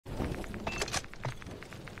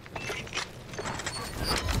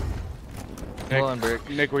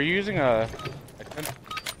Nick, were you using a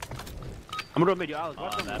I'm gonna mid you, Alex.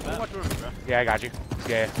 Watch room, bro. Yeah, I got you.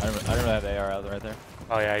 Yeah. I don't have AR out right there.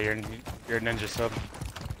 Oh yeah, you're a ninja sub.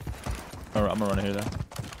 I'm gonna run here though.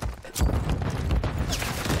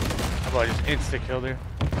 How about I just insta killed her?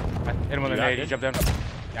 I hit him with a nade, he jumped down.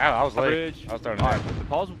 Yeah, I was late. I was throwing a nade.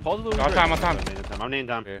 Pause a little. On time. I'm named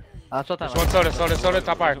down. Yeah. Just one soda,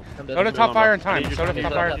 top fire. Soda, top fire, and time. Soda,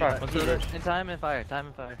 top fire, and fire. In time and fire.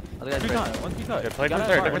 Other guys Yeah, play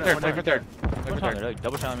for third.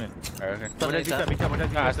 Double shot me. Alright, okay.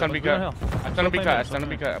 Nah, I stunned B cut. I stunned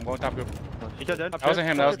B cut. I'm going top group. That wasn't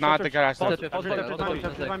him, that was not the guy I stunned. Top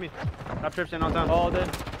trips in all down. All dead.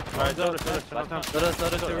 Alright, soda,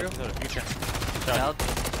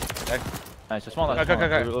 Nice, just one last.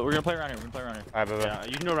 Okay. We're gonna play around here. Alright, bye. Yeah,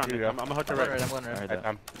 you can go around here. I'm gonna hut your right. I'm going right. Alright,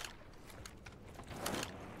 time.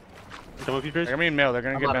 Come with you, Chris. They're gonna be in mail, they're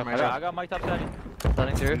gonna get mail. I got Mike top side.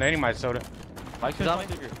 Stunning through. Nading my soda. Mike's He's on me.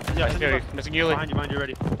 Yeah, Missing Yuli. behind you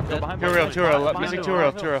ready. Two real. Missing two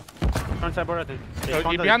real. Front side board, I think.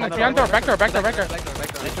 Behind door, back door. They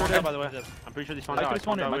spawned there, by the way. I'm pretty sure they spawned there. Mike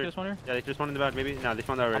just spawned here. Yeah, they just spawned in the back, maybe. Nah, they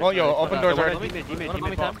spawned there already. Oh, yo, open doors already.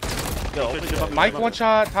 Mike, one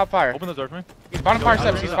shot, top fire. Open the door for me. He's bottom fire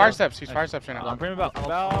steps, he's fire steps right now. I'm bringing him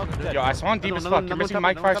about. Yo, I spawned deep as fuck. You're missing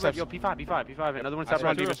Mike fire steps. Yo, P5. Another one I top spawned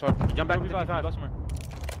right. deep as fuck. Jump back to P5.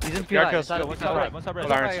 He's in Yeah, P5. kills. One top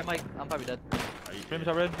right. Mike, I'm probably dead. Bring me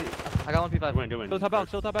top red. I got one P5. Win.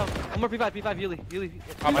 Still top out. One more P5, Yuli.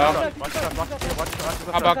 I'm out.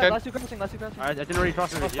 I'm out dead. Last two crossing. Alright, I didn't already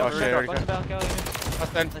cross it. Oh shit, already got.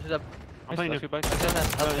 That's dead. Nice up. I'm playing you.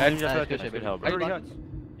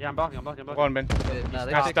 Yeah, I'm blocking. Go on, Ben.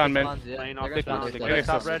 That's done, man. They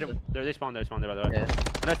top red. They spawned there, by the way.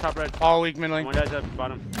 Nice top red. All weak mid lane. One guy's at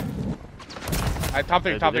bottom. Top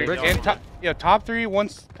three. And top three,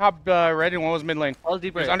 one's top red and one was mid lane. All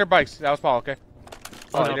deep There's right. under bikes. That was Paul, okay?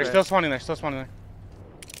 Oh, They're still spawning there. Just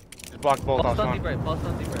block both off spawn. Paul's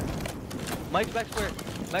on deep right. Mike's back square.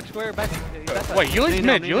 Back. Wait, Yuli's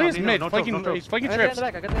mid. Yuli's mid. He's flanking trips.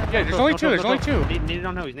 Yeah, there's only two. Need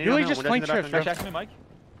on hill. Yuli just flanked trips, bro. Mike.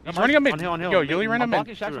 He's running up mid. On hill. Yo, Yuli ran up mid.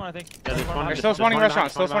 They're still spawning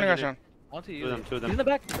restaurant. Onto Two of you. them. He's in the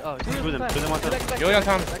back. Oh, Two of them on top. Yuli on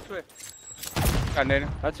top. Back square. Got naded.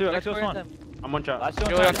 That's two. That's one. I'm one shot.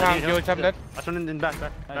 Yuli on top. Yuli top dead. That's one in back.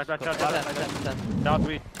 Down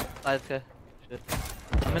 3. That's good. Shit.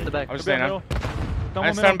 I'm in the back. I'm just staying out.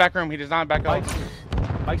 I stunned back room. He does not back out.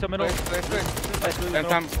 Mike's up middle. Same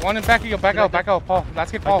time. One in back. Back out. Paul.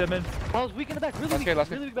 Let's get Paul. Paul's weak in the back. Really weak.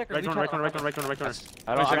 Really weak back. Right corner. Just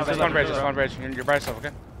one bridge. You're by yourself,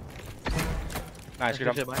 okay? Nice,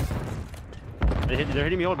 good job. They're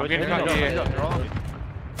hitting me old, bro. Yeah. They're all on me.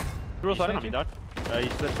 He's sliding on me, dog.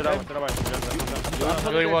 Sit out.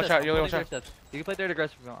 Yuli, watch out. You can play third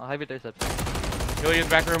aggressive. I'll have your third steps. Yuli in the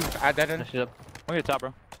back room. Add that in. Shit up. I'm gonna top,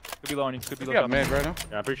 bro. Could be low on you. Could be low. Yeah, mid, bro. No?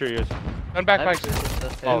 Yeah, I'm pretty sure he is. Turn back bikes.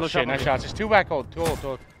 Oh shit, nice shots. There's two back old. Two old.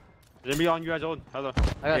 They're gonna be on you guys old. Hello.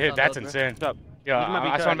 That's insane. Yeah,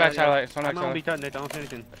 I saw back satellite. I'm on B cut, Nate. I don't see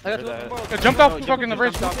anything. I got two. Jumped off fucking the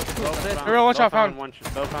bridge. Real, watch out, found.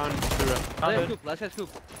 Low pound. Last guy's scoop.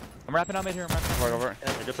 I'm wrapping out mid here. Right over it.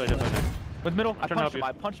 Good play. With middle. I'm trying to help you.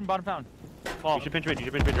 I punched him bottom pound. You should pinch mid.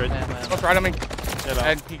 right? Look right on me. Yeah,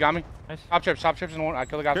 Ed, he got me. Nice. Top trips and one. I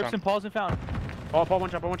killed the guy. Trips and Paul's and found. Paul, one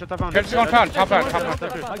shot, top pound. Trips is on pound. Top pound.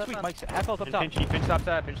 Mike's weak. Mike's half health up top. Pinch stops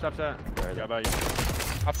that. Yeah, about you.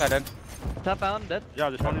 Top side, Ed. Top pound, dead. Yeah,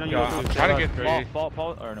 there's one on you. I'm trying to get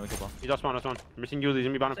Paul. Or no, we kill Paul. He's off spawn. Missing you. He's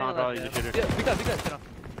gonna be bottom pound probably. He's a shitter. Yeah, we got.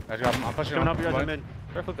 I'm pushing Coming him. up, you guys in mid.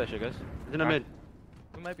 Better flip that shit, guys. He's in the mid.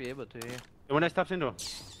 We might be able to, yeah. When I steps into.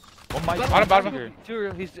 One Mike. Bottom.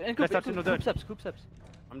 He's in scoop steps.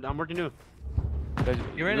 I'm working new.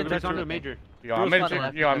 You're in There's on to major. I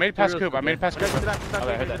made past Coop. Back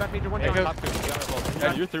major one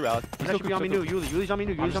shot. You're through, Alex. That should be on me new. Yuli's on me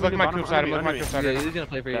new. I'm just looking at my Coop side. Yeah, he's gonna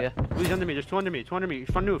play for you, yeah. Yuli's under me. There's two under me. Front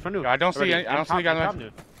new. I don't see the guy on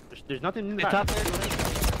the There's nothing in the Top back.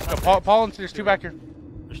 there. Paul, there's two back here.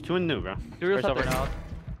 There's two in new, bro. Two real top there.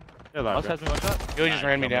 They're alive, bro. Yuli just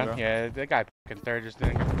ran me down. Yeah, that guy fucking third just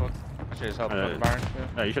didn't get the book. I should just help fucking Byron.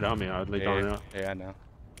 Yeah, you should help me. I would lay down now. Yeah, I know.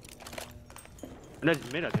 And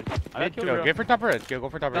that's mid, I think. Go, get for top red. Go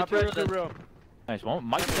for top red. Top red, real. Nice one.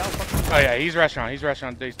 Mike's out. Oh yeah, he's restaurant. He's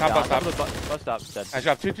top bus stop. Bus stop. Dead. Nice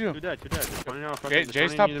job. 2-2. Two dead.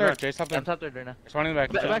 Jay's top third. I'm top third right now. They're spawning in the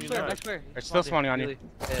back. Back square. It's still spawning on you.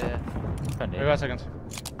 Yeah. 35 seconds.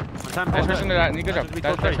 Nice Next person to die. Good job.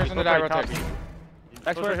 Next person to die. Rotate.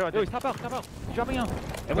 Back square. Yo, he's top out. He's dropping out.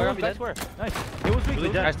 Everyone back square. Nice. It was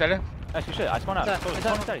weak. Nice, dead. Nice, you should. I spawned out.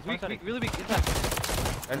 Really weak.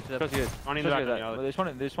 Because he is. One in the back. There's one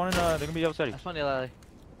in, they're gonna be outside. That's funny, alley.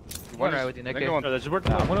 One right with you, Nick. They're going. There's worth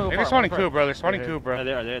They're spawning coup, bro. They're spawning coup, bro.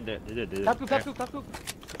 Yeah, they did. Top coup.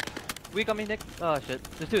 Weak on me, Nick. Oh shit.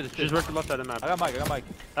 There's two. Just work the left side of the map. I got Mike. I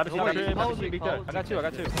got two. I got two real.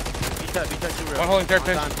 One holding third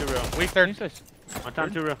pitch. Two real. Weak third. One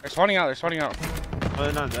time, two real. They're spawning out.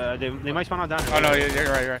 Oh, no, they might spawn out down. Oh no,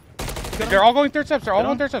 you're right. They're all going third steps. They're all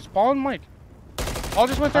going third steps. Paul and Mike. Paul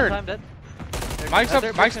just went third. Mike's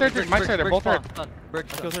third. They're both third.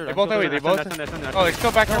 They both away. They both. Oh, they're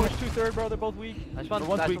still back there. Two third, bro. They're both weak. I spawned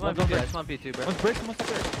weak. I spawned P2, bro. One's bricks, one's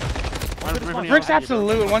third. Brick's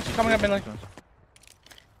absolute. One's coming up in like.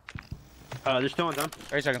 There's two on down.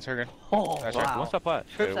 30 seconds, we're good. Oh, That's wow. right. What's that pot?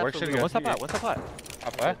 Where should we What's go? that pot? What's that pot?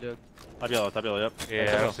 Up what? Top yellow, yep.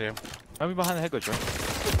 Yeah, I don't see him. Might be behind the head glitch, bro.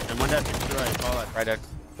 And one dead to the right, follow that. Right dead.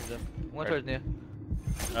 One towards near.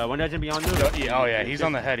 One dead's gonna be on new. Oh yeah, he's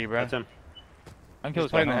on the heady, bro. That's him. I can He's kill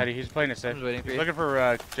this playing guy. the heady. He's playing it safe. I'm waiting for He's you. looking for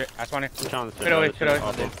I spawned here. Get away.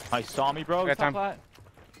 I saw me, bro. Got time. Top pot.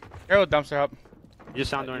 Arrow dumpster up. You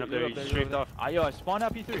just sound doing up there. You just strafed off. Yo, I spawned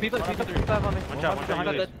out P3. P5 on me. One shot. I got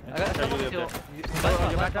Yulia up that.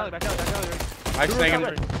 there. Back alley. Mike's snaking.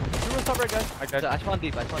 Two top right, guys. Like that. I spawned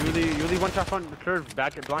deep. Yulia one shot front curve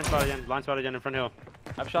back blind spot again in front hill.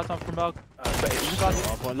 I have shots on from Belk.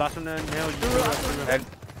 Last one then nail. Dead.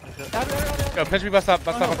 Yo, pitch me bust up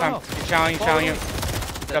on time. He's challenging you.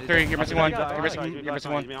 Up three, you're missing one. You're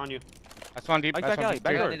missing one. On you. I spawned deep. I spawned I deep.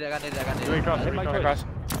 got it. Three cross.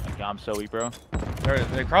 I'm so weak, bro.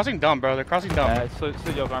 They're crossing dumb, bro. They're crossing dumb. Still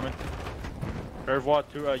yo, Garmin. Curve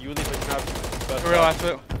what to Yulia pushing out. For real,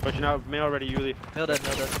 absolute. Pushing out mail already, Yulia. No dead.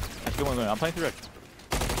 That's good one. I'm playing through red.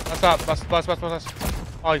 Bust up. Bust.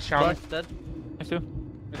 Oh, he's challenging. Dead. Nice two.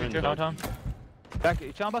 Two. Downtown. Back.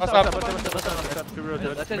 Challenge Bust bust up. up. Two real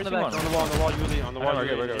dead. That's in the Missing back. one. On the wall, Yulia. On the wall, We're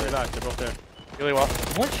good. Yulia. They're both there. Really well.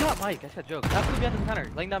 One shot, Mike. That's a joke. Absolutely behind the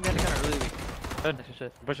counter. Laying down behind the counter. Really weak. Good. That's your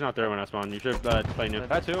shit. I'm pushing out there when I spawn. You should play new.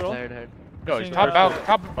 That two, roll. Tired. Yo, he's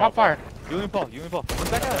top fire. You and Paul. One's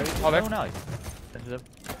back out. Oh, there. Alley.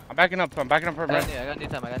 I'm backing up for I red. got new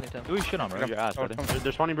time. Do we shit on, bro? Your ass, brother.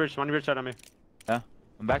 There's 20 bridge side on me. I'm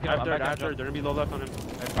backing up. After, they're gonna be low left on him.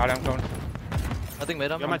 Got him going. Nothing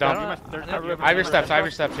mid on Yeah, me. my down. Ivy steps.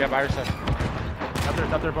 Yep, Ivy steps.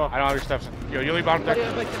 Up there, ball. I don't have your steps. Yo, Yuli bottom there.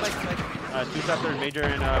 Two steps there, major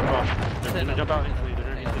and ball. They're gonna jump out instantly.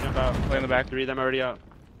 They're gonna jump out. Play in the back. Three of them already out.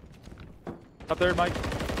 Up there, Mike.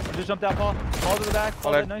 Just jumped out, Paul. Paul to the back.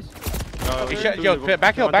 Paul, there. nice. Yo,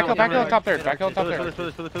 back hill, top third. Back hill, top third.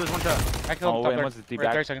 Fill this one shot. Back hill, Oh, top wait, third. what's the deep We're at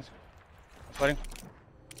back? 30 seconds. Flooding.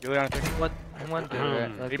 Yuli on a three. One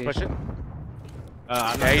dude. Did he push it?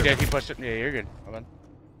 I'm Yeah, he did. He pushed it. Yeah, you're good. Well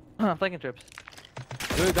done. Flanking trips.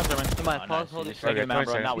 Really dumped there, man. Come on, Paul's holding. He's taking him out,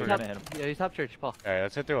 bro. 20 Now we're seconds. gonna hit him. Yeah, he's top church, Paul. Alright,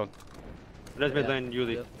 let's hit through. There's mid lane,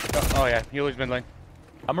 Yulia. Oh yeah, Yuli's mid lane.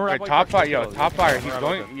 I'm gonna wrap Top fire, yo, top fire. He's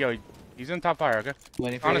going, yo, he's in top fire. Okay.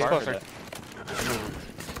 Waiting for On his you. closer.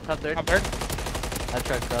 Top third. Top third. That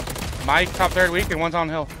truck's crossing. Mike top third weak and one's on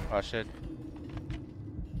hill. Oh shit.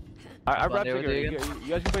 I wrapped There we figure. go You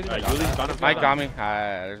guys can play through. Yuli's bottom. Mike got me.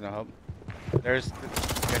 There's no hope. There's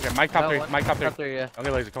okay, Mike top three. Mike top three. Top three, yeah. Okay,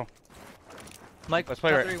 lazy, cool. Mike, Let's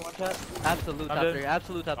play top right. three, one shot. Absolute top three.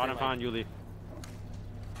 Absolute top On three. and Yulia.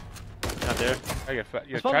 Not there. I get fat.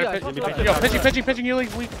 Yo, Spawn try guy, to spawn pitch. guy. Yo, pitching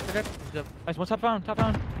Yuli weak. Okay. Nice, one top found.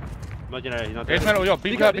 Imagine he's not There's there. metal. Yo,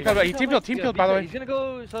 beat up. He team killed by the way. He's gonna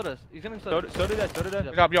go sodas. He's gonna go sodas. So did that.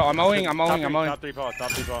 Good job, yo. I'm owing. Top three ball.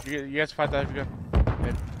 You guys fight that if you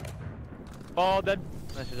good. All dead.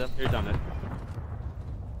 Nice, he's up. You're done it.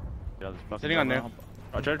 Sitting on there.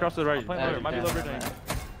 I'll try to cross to the right. Might be low bridge.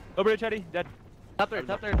 Low bridge, Eddie. Dead. Top third.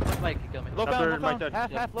 One Mike, he killed me. Low Top third, found. Mike dead.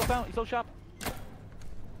 Half. Low found. He's so shop.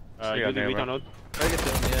 Yulia, we don't know. Very good to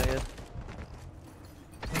him, yeah.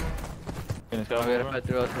 Let's We gotta go. fight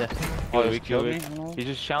through us, yeah. Oh, he killed me. He's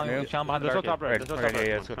just challenging behind the There's no dark. top right. There's no top right.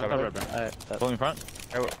 Yeah, let's go top right. Alright, Pulling in front.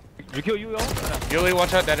 Alright, You kill you all? Yuli, one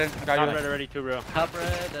shot, dead end. I Top got red you. already, two real. top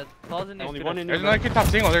red, that falls in Only there. one in There's there. another kid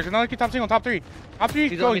top single. Top three. Top three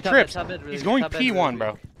He's going only top trips. mid, top mid, really. He's going Top mid, really P1, weak.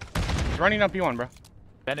 bro. He's running up P1, bro.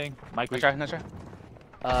 Bending. Mike, Nice weak. try.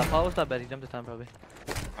 Paul was top bed, he jumped the time probably.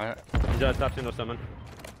 Alright. He's top single summon.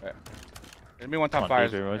 There's me one top Come on,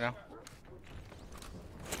 fires. do zeros. You know?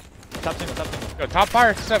 Top single. Yo, top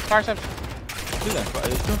fire steps. Two then.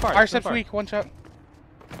 It's too far. Fire steps weak. One shot.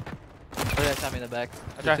 Oh yeah, shot me in the back.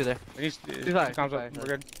 Okay. There's two there. He's fire, comes two up. fire. We're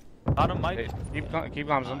good. Bottom, Mike. Hey, keep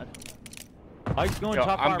bombs him. Mike's going Yo,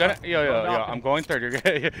 top I'm far, gonna. bro. Yo. Going I'm going third. You're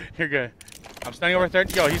good. You're good. I'm standing over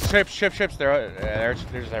third. Yo, he's ships. They're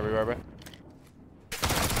just everywhere, bro.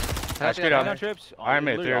 Nice, good Down out. trips. Alright,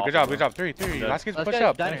 mate. Good job. Three. Last kid's Let's push get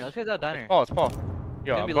up. diner. Let's get that diner. It's Paul.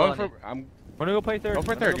 Yo, I'm going for. I'm gonna go play third. Go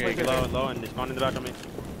for third. Yeah, low, and they spawn in the back on me.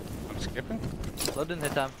 I'm skipping. Low didn't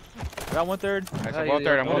hit time. I got 1/3. I said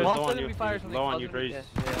 1/3. I'm gonna. Low on you, Breeze.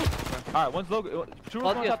 Alright, one's low. Two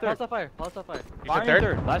Pulse top third. fire. Pulse top fire. You said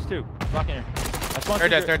third? Last two. Lock in here. That's one.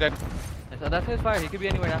 Third dead. So that's his fire. He could be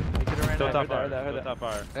anywhere now. He could have ran Still out. top fire. Heard Top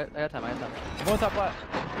fire. I got time. I'm going top flat.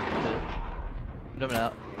 I'm jumping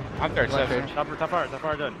out. I'm third. Top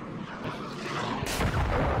fire done.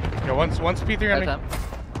 Yo, once P3 on me. Time.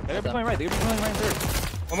 They're gonna be playing right. They're gonna be playing right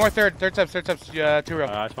third. One more third steps. 2 row.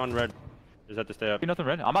 I spawned red. Just have to stay up. Nothing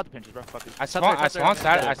red. I'm out the pinches, bro. Fuck it. I spawned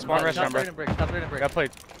restaurant, bro. Top third and break. Got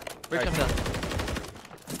played. Break him down.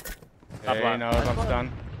 Yeah, he knows I'm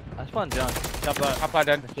done. I spawned John. Top flat. Top flat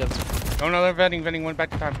dead. No, another vending went back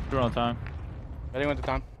to time. We're on time. Vending went to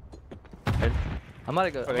time. I'm about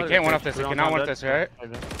to go. Oh, they can't one up this. They cannot one up this, right?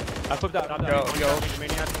 I flipped out. Yo.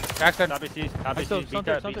 Jackson. Top ACs.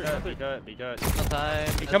 Be cut. Time.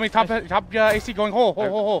 He killed me top AC going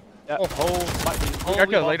hole. Yeah. You got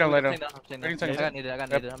killed. Lay down. I got 13 seconds. needed.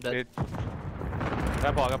 I'm dead.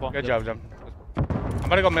 Got ball. Good job, Jim. I'm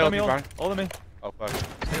gonna go middle if fine. Hold me. Oh,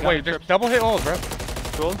 fuck. Wait, just double hit old, bro.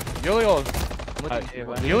 Cool. Yuli old.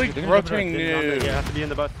 Yuli rotating new. Yeah, have to be in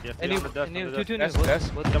the bus. And you, That's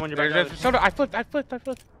Someone your back. There's soda. I flipped.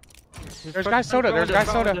 There's guy soda.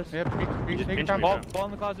 Yeah, take time. Ball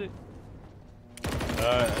in the closet.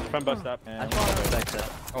 Front bus stop.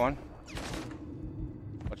 Go on.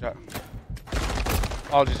 Watch out.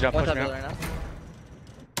 I'll just jump. One Push top me right up. now.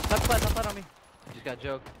 Top flat on me. Just got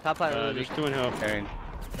joke. Top flat really There's weak. 2 in hill. Okay,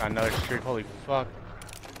 got another streak. Holy fuck.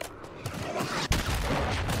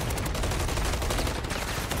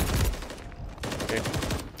 Okay.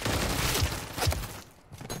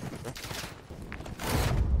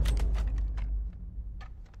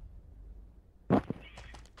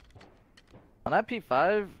 On that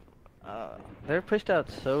P5, they're pushed out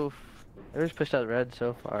red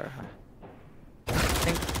so far. I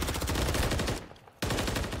think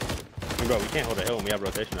Bro, we can't hold a hill when we have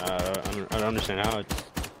rotation. I don't understand how it's...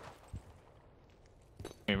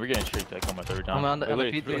 I mean, we're getting streaked like almost every time. I'm on the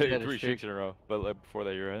Literally P3 three streaks in a row, but like before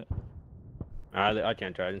that, you're right. I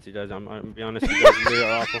can't try it since you guys. I'm gonna be honest, you guys really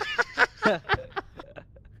are awful.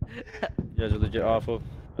 You guys are legit awful.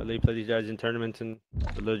 I play these guys in tournaments and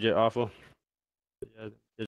they're legit awful.